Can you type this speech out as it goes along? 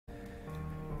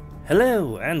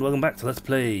Hello and welcome back to Let's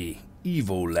Play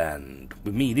Evoland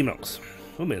with me, Demonox.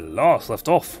 When we last left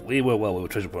off, we were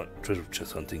treasure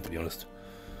chest hunting, to be honest.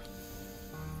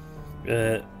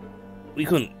 I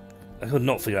could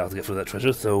not figure out how to get through that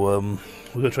treasure, so we're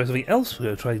gonna try something else. We're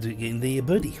gonna try getting the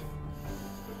birdie.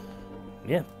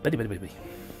 Yeah, birdie.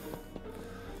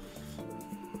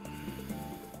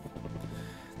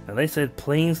 Now they said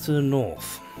plains to the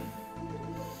north.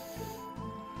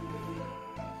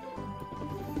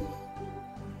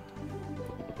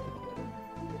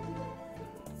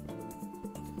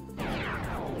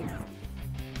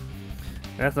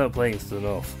 That's not plains to the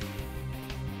north.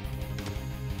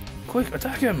 Quick,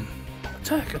 attack him!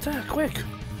 Attack, quick!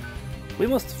 We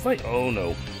must fight! Oh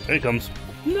no, here he comes.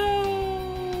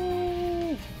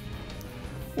 No!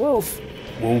 Wolf!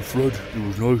 Wolfred, it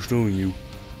was nice knowing you.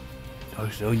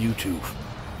 Nice knowing you too.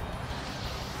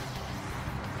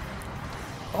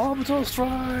 Orbital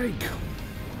strike!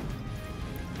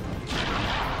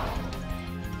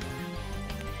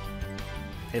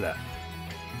 Hey that.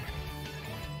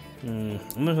 I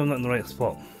wonder if I'm not in the right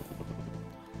spot.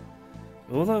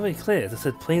 It wasn't very clear. It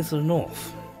said plains to the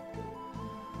north.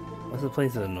 That's the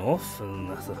plains to the north, and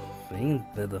that's the thing.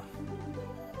 There's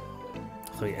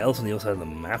something else on the other side of the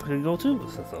map I can go to,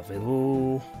 but that's not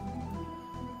available.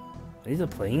 These are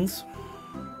plains.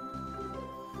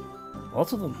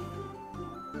 Lots of them.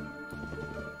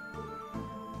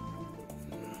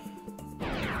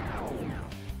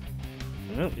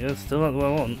 Nope, yeah, still not what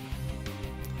I want.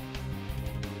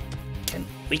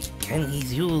 Can he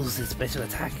use his special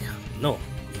attack? No,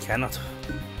 he cannot.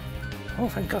 Oh,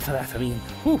 thank God for that. I mean,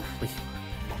 whew, we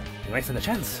might stand a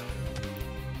chance.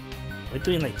 We're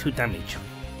doing like 2 damage.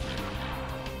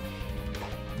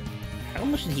 How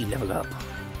much did he level up?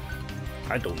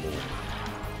 I don't know.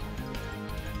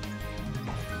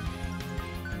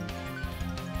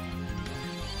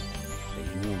 Hey,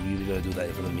 you really gotta do that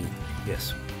in front of me.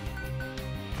 Yes.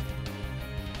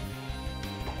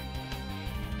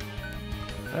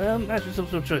 Actually, some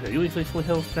sort of trick. Are you fully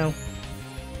health now?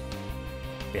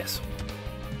 Yes.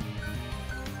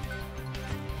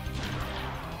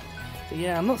 So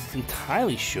yeah, I'm not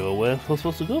entirely sure where we're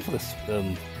supposed to go for this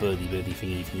birdie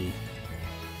thingy.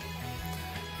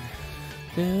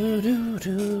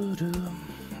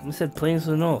 We said plains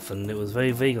to the north, and it was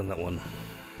very vague on that one.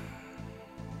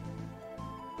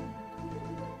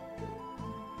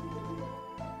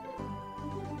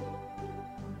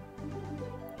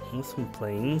 Some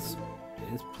plains.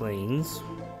 It is plains.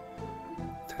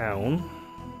 Town.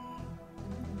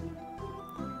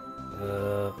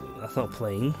 That's not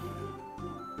plain.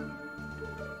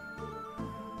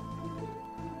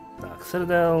 Dark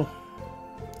Citadel.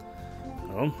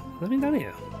 Oh, has it been down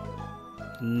here?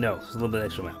 No, it's a little bit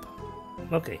extra map.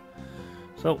 Okay,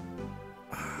 so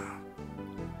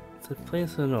it's a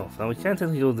place to the north. Now we can't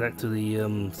technically go back to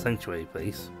the sanctuary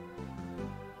place.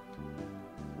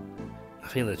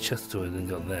 I think the chest to it didn't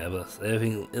got there, but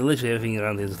everything, literally everything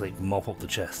around here is like mop up the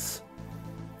chests.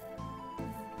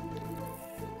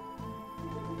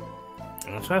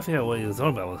 And I'm trying to figure out what he was on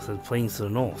about. It said plains to the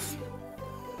north.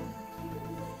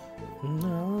 I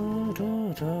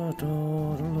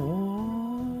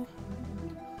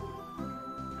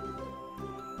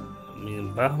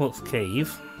mean, Bahamut's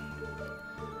cave.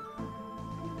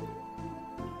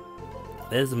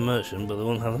 There's the merchant, but they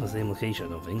won't have the same location, I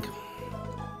don't think.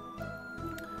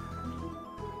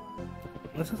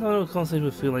 Let's have a conversation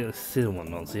with feel like the Sid and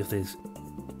whatnot, see if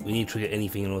we need to trigger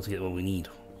anything in order to get what we need.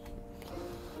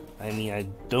 I mean, I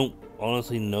don't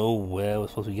honestly know where we're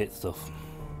supposed to get stuff.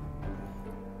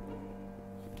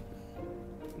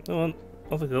 Come on,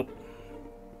 off we go.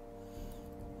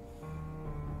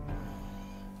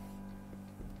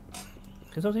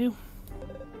 Can I talk to you?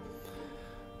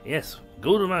 Yes,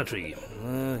 go to my tree.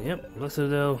 Yep, Blessed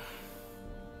Citadel.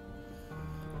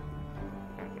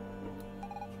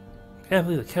 I can't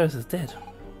believe the Karis is dead.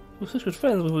 We were such good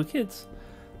friends when we were kids.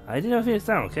 I didn't have things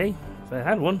down, okay? If I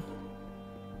had one,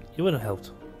 you wouldn't have helped.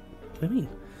 What do you mean?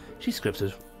 She's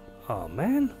scripted. Oh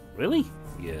man, really?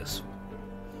 Yes.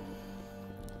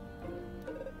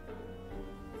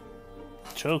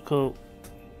 Choco,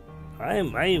 I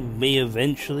may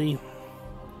eventually.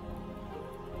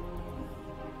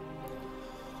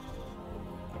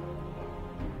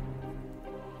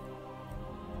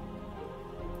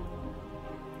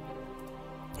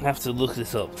 I have to look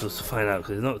this up just to find out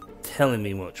because it's not telling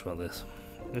me much about this.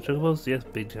 The chocobos? Yes,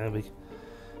 big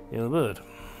yellow bird.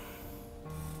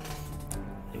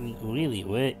 I mean, really,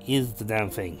 where is the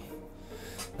damn thing?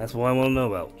 That's what I want to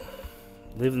know about.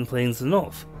 Live in plains to the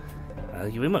north.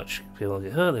 Thank you very much. People will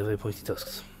get hurt, they have very pointy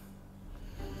tusks.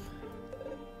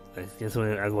 I guess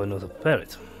I go and know to prepare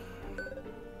it.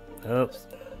 Oops.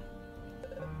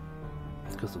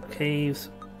 Crystal caves.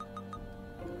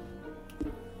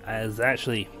 As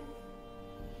actually,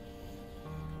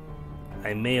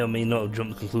 I may or may not have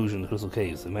jumped to the conclusion of the crystal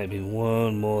caves. There might be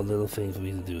one more little thing for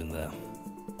me to do in there.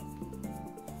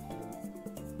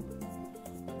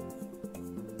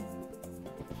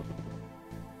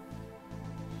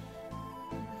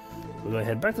 We're going to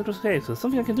head back to the crystal caves. So there's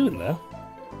something I can do in there.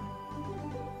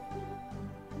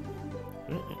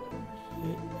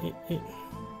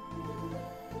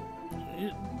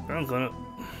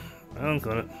 I'm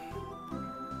gonna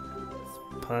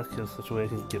park in such a way I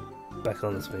can get back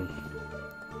on this thing.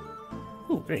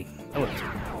 Oh, hey, I went.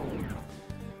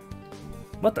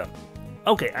 What the?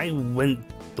 Okay, I went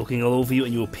looking all over you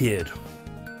and you appeared.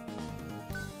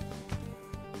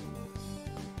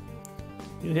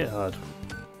 You hit hard.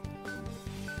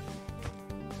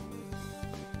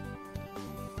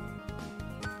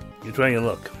 You're trying your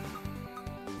luck.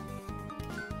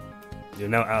 You're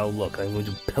now out of luck. I'm going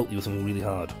to pelt you with something really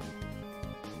hard.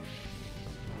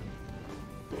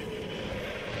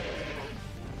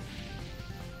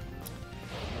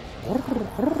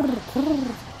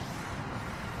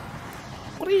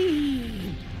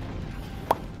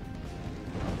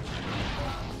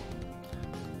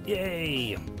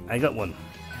 Yay! I got one.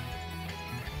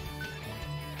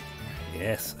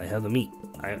 Yes, I have the meat.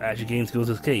 I actually came to go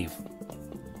to this cave.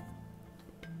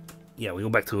 Yeah, we go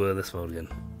back to this mode again.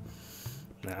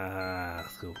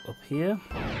 Let's go up here.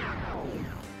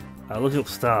 I'm looking up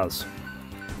stars.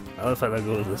 I love the fact that I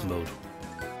go into this mode.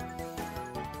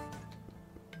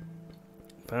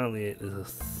 Apparently there's a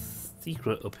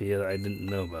secret up here that I didn't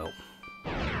know about.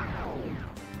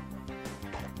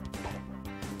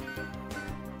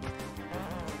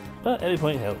 But every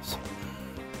point helps.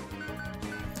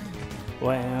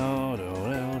 Wow,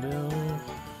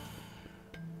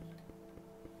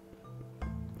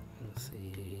 let's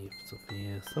see if it's up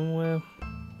here somewhere.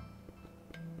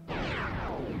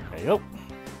 There you go.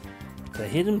 It's a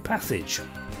hidden passage.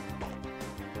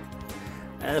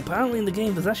 And apparently in the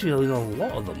game there's actually a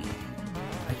lot of them.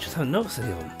 I just haven't noticed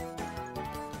any of them.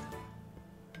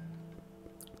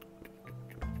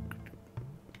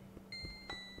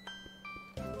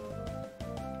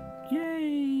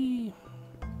 Yay!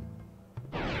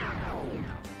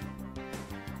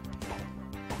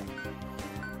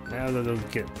 Now I'm gonna go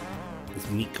get this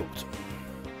meat cooked.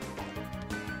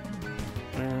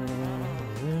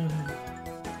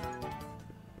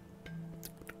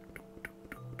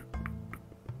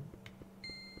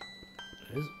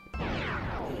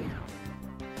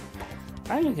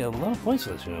 I'm gonna get a lot of points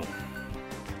for this, you know.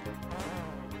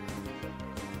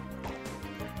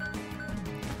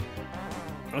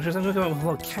 I'm just gonna come up with a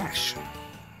lot of cash.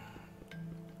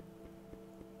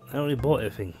 I already bought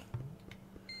everything.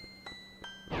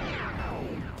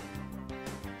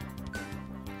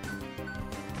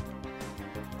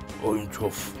 I'm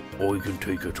tough. I can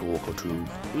take a talk or two.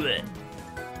 Blech.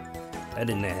 That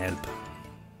did not help.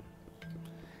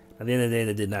 At the end of the day,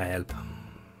 that did not help.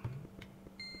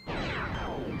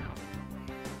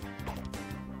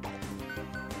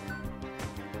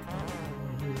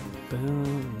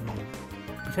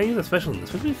 You can't use a special in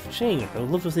this, which is a shame. I would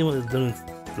love to see what it's done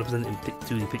represented in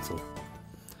 2D pixel.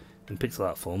 In pixel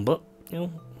art form, but, you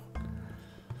know.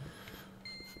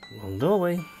 We'll go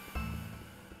away.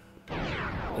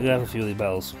 We're gonna have a few of these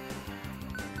battles.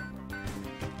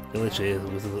 It literally is,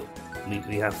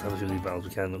 we have to have a few of these battles,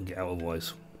 we cannot get out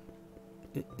otherwise.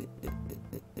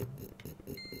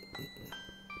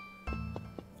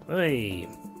 Hey!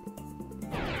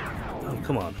 Oh,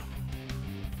 come on.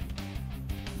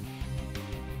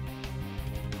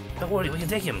 Don't worry, we can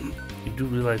take him! You do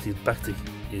realise he's back to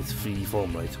his 3D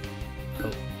form, right?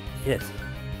 Oh, yes.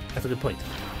 That's a good point.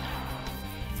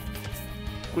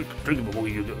 Quick, drink it before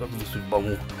you get up to the soup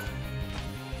bubble.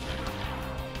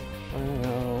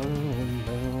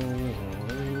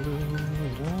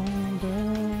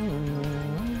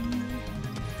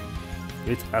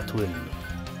 It's a twin.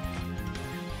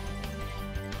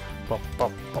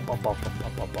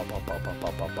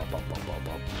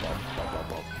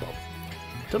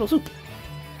 Turtle soup.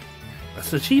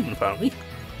 That's an achievement, apparently.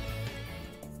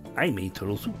 I made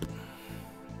turtle soup.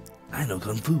 I know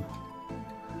kung fu.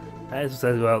 I just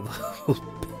said about the most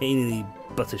pain in the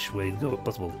buttish way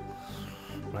possible.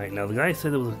 Right, now the guy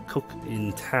said there was a cook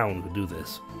in town who could do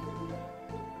this.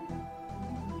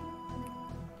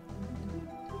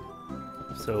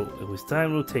 So if we start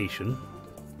in rotation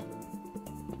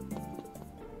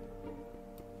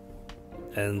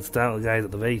and start with the guys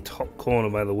at the very top corner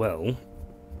by the well,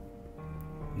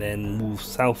 then move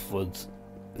southwards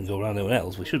and go around everyone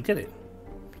else, we should get it.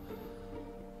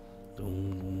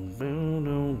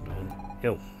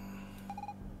 Yo.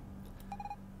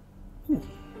 Ooh.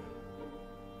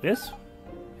 Yes,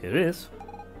 here it is.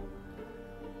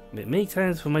 Many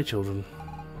times for my children.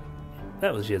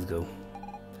 That was years ago.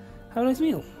 Have a nice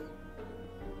meal.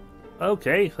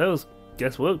 Okay, that was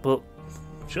guesswork, but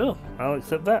sure, I'll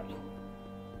accept that.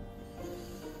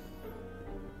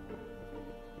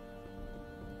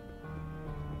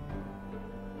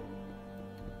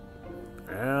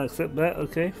 I'll accept that,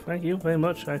 okay, thank you very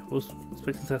much. I was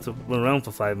expecting to have to run around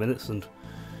for 5 minutes and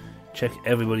check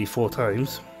everybody 4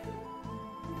 times.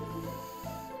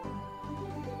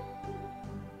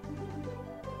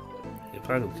 If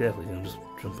I go carefully, you can just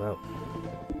jump out.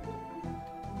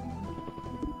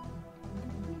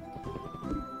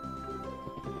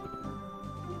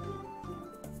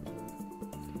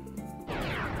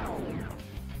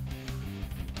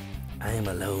 I am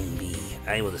a lone bee.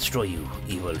 I will destroy you,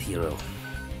 evil hero.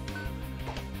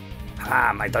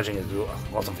 Ah, my dodging is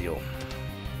awesome for you.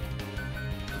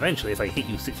 Eventually, if I hit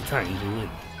you 60 times, you win.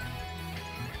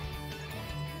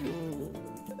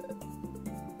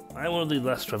 I'm one of the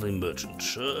last traveling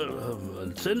merchants,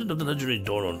 descendant of the legendary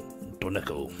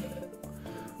Dorneco.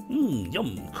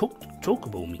 Yum, cooked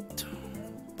chocobo meat.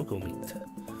 Bucco meat.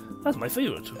 That's my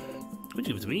favorite. Would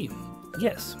you give it to me?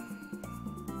 Yes.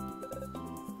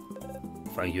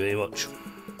 Thank you very much.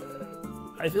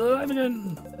 I feel alive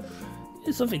again.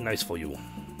 Here's something nice for you.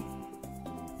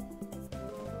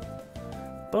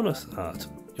 Bonus heart.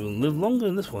 You will live longer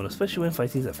in this one, especially when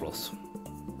fighting Zephyros.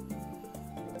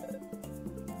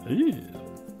 Ooh.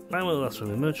 I'm one of the last from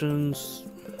the merchants.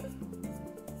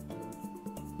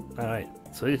 Alright,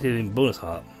 so you're getting bonus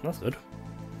heart. That's good.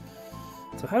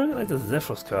 So how do I get like the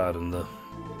Zephyros card and the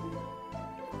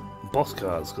boss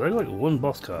cards? Because I got like 1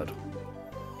 boss card.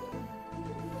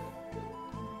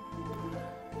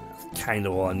 That's kind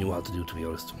of all I knew how to do, to be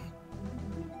honest.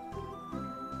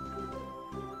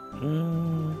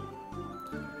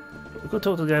 We could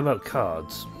talk to the guy about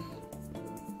cards.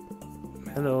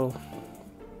 Hello.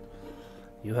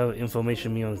 You have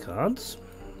information me on cards?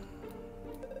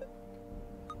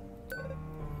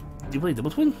 Do you play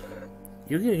Double Twin?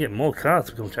 You're gonna get more cards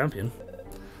to become champion.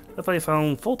 I thought you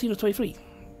found 14 of 23.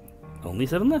 Only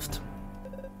 7 left.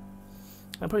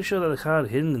 I'm pretty sure that the card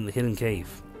hidden in the hidden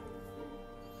cave.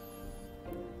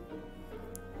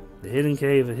 The hidden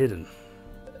cave is hidden.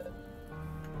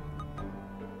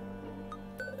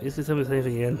 Is this something safe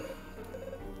again?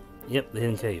 Yep, the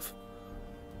hidden cave.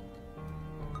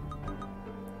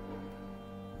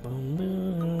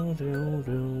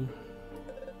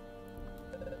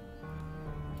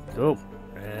 Cool.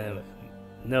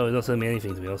 No, it doesn't tell me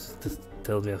anything, to be honest. It just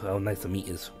tells me how nice the meat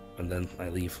is, and then I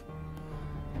leave.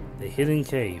 The hidden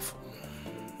cave.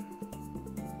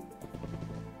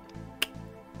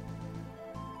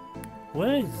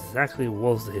 Where exactly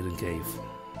was the hidden cave?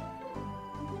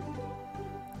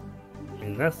 I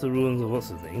mean, that's the ruins of what's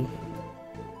his name.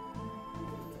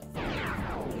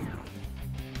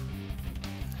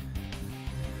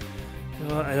 You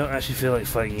know what, I don't actually feel like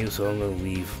fighting you, so I'm gonna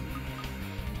leave.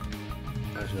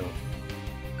 Actually, no.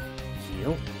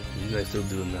 Heal. You guys still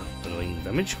doing that annoying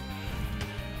damage.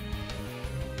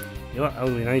 You know what, that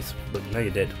would be nice, but now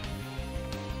you're dead.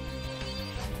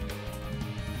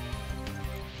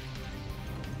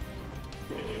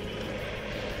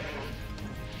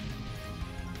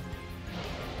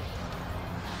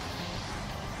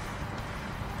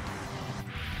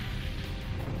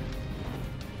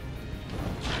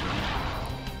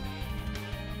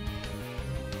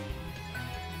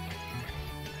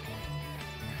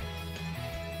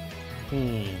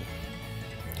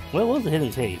 Where was the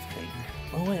hidden cave?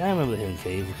 Oh wait, I remember the hidden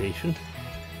cave location.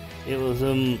 It was,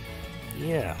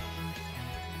 yeah.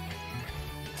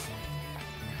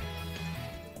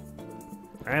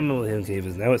 I remember where the hidden cave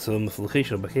is now. It's the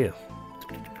location back here.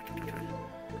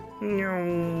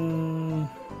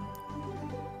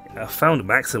 I found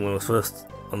a accident when I was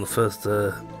on the first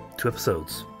 2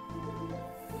 episodes.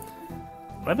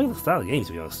 Right back at the start of the game,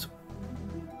 to be honest.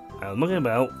 I was looking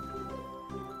about,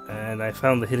 and I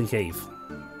found the hidden cave.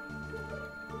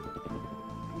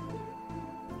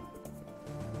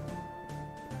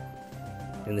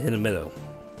 In the hidden meadow.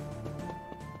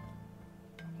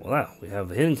 Voila, we have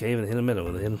the hidden cave and the hidden meadow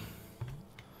and the hidden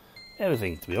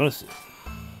everything, to be honest.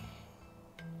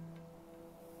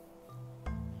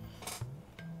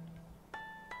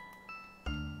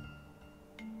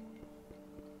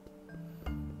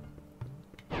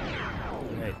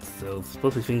 Alright, so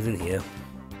supposed to be things in here.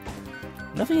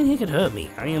 Nothing in here can hurt me.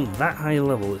 I am that high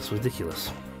level, it's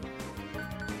ridiculous.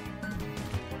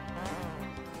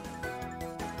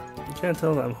 Can't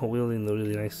tell that I'm wielding the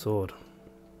really nice sword.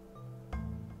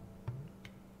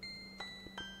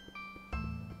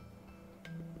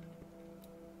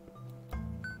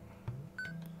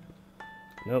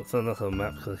 Nope, it's not enough on the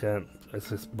map because I can't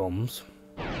access bombs.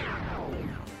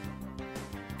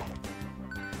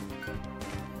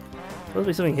 There'll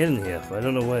be something hidden here, but I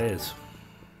don't know where it is.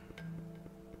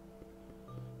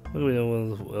 What do we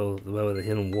know where the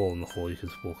hidden wall in the hall you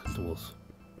could walk in towards?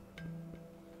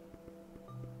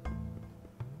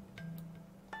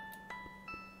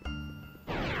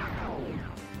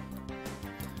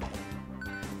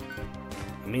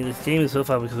 I mean, this game is so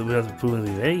far because we have proven to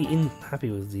be very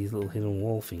unhappy with these little hidden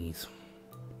wall thingies.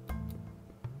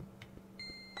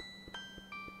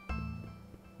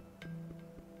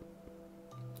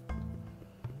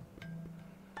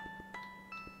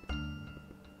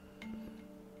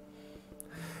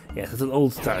 Yes, it's an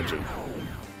old strategy.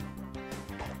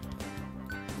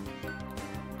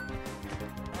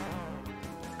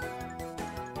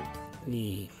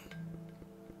 Yeah.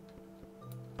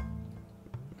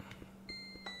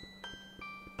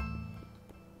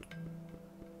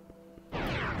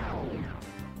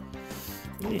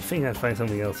 I think I'd find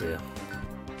something else here.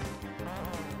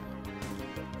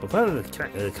 But part of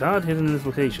the card hidden in this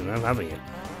location, I'm having it.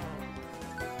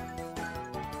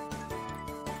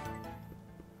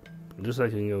 Just so I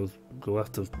can go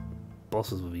after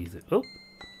bosses with easy. Oh,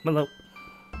 hello.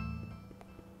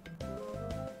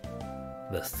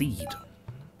 The seed.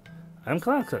 I'm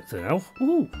card collector now.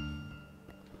 Woohoo!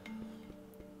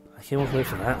 I can't wait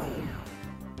for that.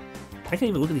 I can't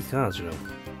even look at these cards, you know.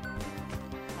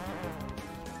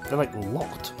 They're like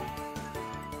locked.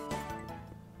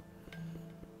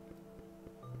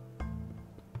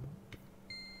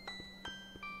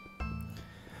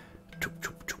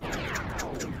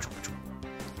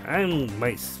 I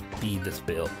might speed this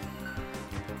bit up.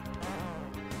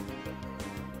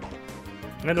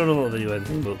 I don't know what video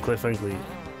editing, but quite frankly,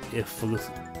 if we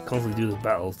constantly do these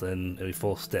battles, then every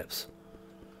 4 steps,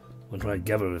 I'm trying to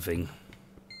gather everything.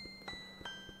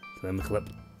 So I'm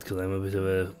because I'm a bit of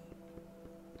a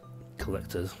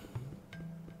collector.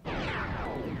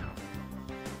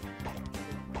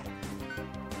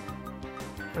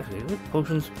 Okay, what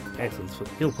potions? Excellent.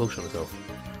 Heal potion myself.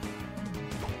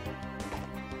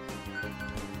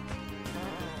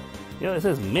 Yeah, it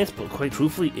says miss, but quite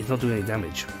truthfully, it's not doing any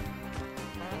damage.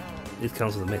 This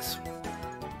counts as a miss.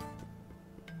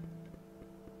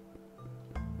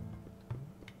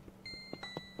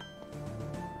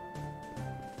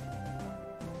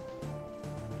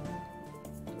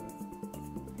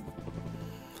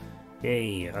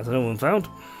 Yay, that's another one found.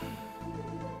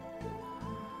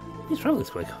 He's traveling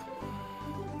quick.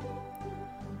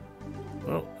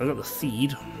 Well, I got the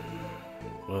seed.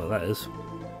 Well, that is.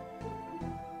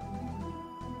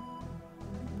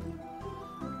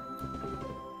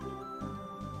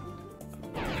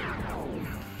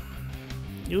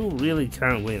 You really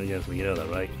can't win against me, you know that,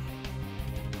 right?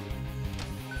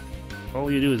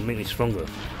 All you do is make me stronger.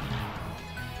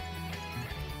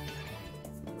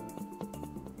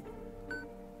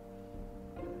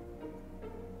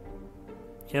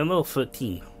 Yeah, I'm level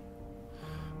 13.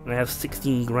 And I have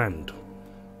 16 grand.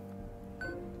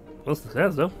 What's the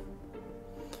stars though?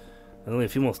 And only a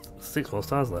few more, 6 more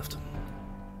stars left.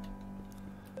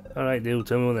 Alright, dude,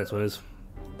 tell me what the next one is.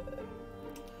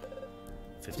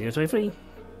 15 or 23.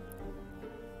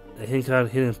 A hidden card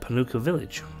hidden in Panuka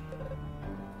Village.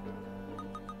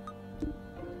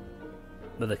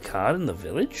 But the card in the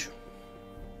village?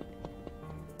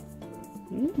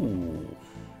 Ooh.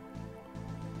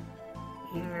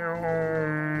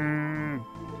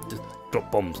 Just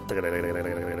drop bombs.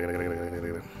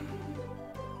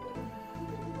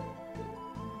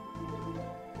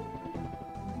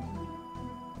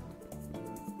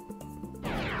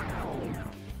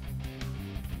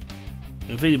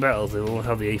 In 3D battles, they all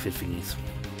have the aphid thingies.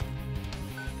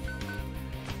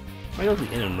 I got the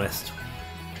in and rest.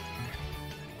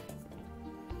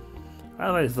 I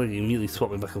like it's like you immediately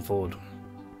swap me back and forward.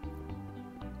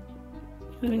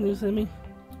 You think this at me?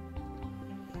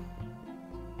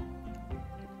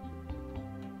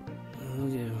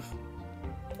 Okay.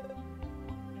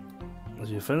 Is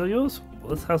he a friend of yours?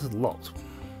 Well, this house is locked.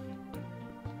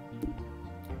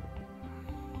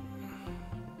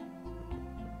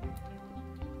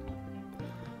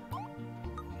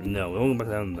 No, we won't go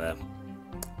back down there.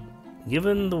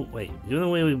 Given the way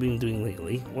we've been doing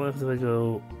lately, what if I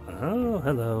go? Oh,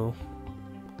 hello.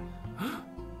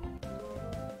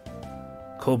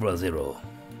 Cobra Zero.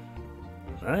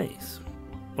 Nice.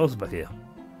 What's back here?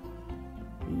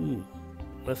 Ooh.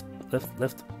 Left.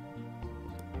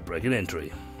 Break an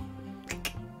entry.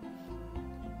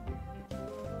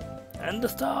 And a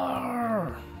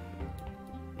star!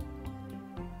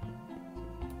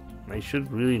 I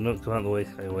should really not go out the way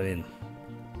I went in.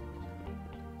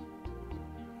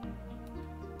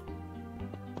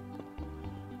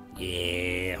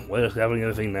 Yeah, we're discovering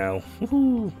everything now.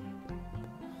 Woohoo!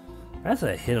 That's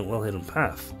a hidden, well-hidden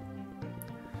path.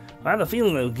 I have a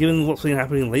feeling that given what's been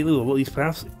happening lately with all these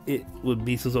paths, it would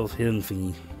be some sort of hidden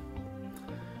thingy.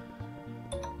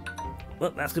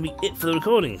 Well, that's going to be it for the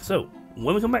recording. So,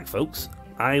 when we come back, folks,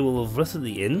 I will have rested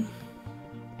the inn.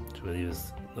 Which I believe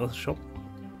is another shop.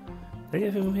 Did I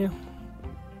get anything from here?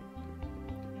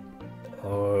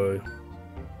 Oh.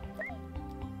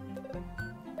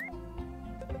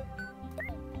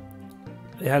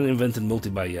 They hadn't invented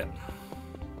multi-buy yet.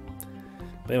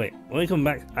 But anyway, when we come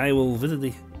back, I will visit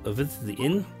the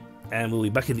inn, and we'll be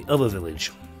back in the other village.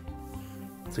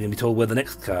 So you're going to be told where the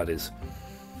next card is.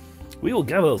 We will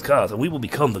gather those cards, and we will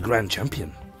become the Grand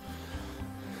Champion.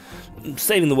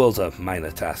 Saving the world's a minor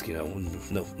task, you know.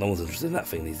 No one's interested in that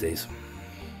thing these days.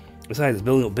 Besides, it's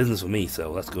building up business for me,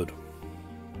 so that's good.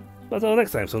 But until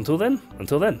next time, so until then,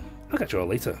 I'll catch you all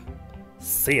later.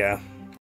 See ya!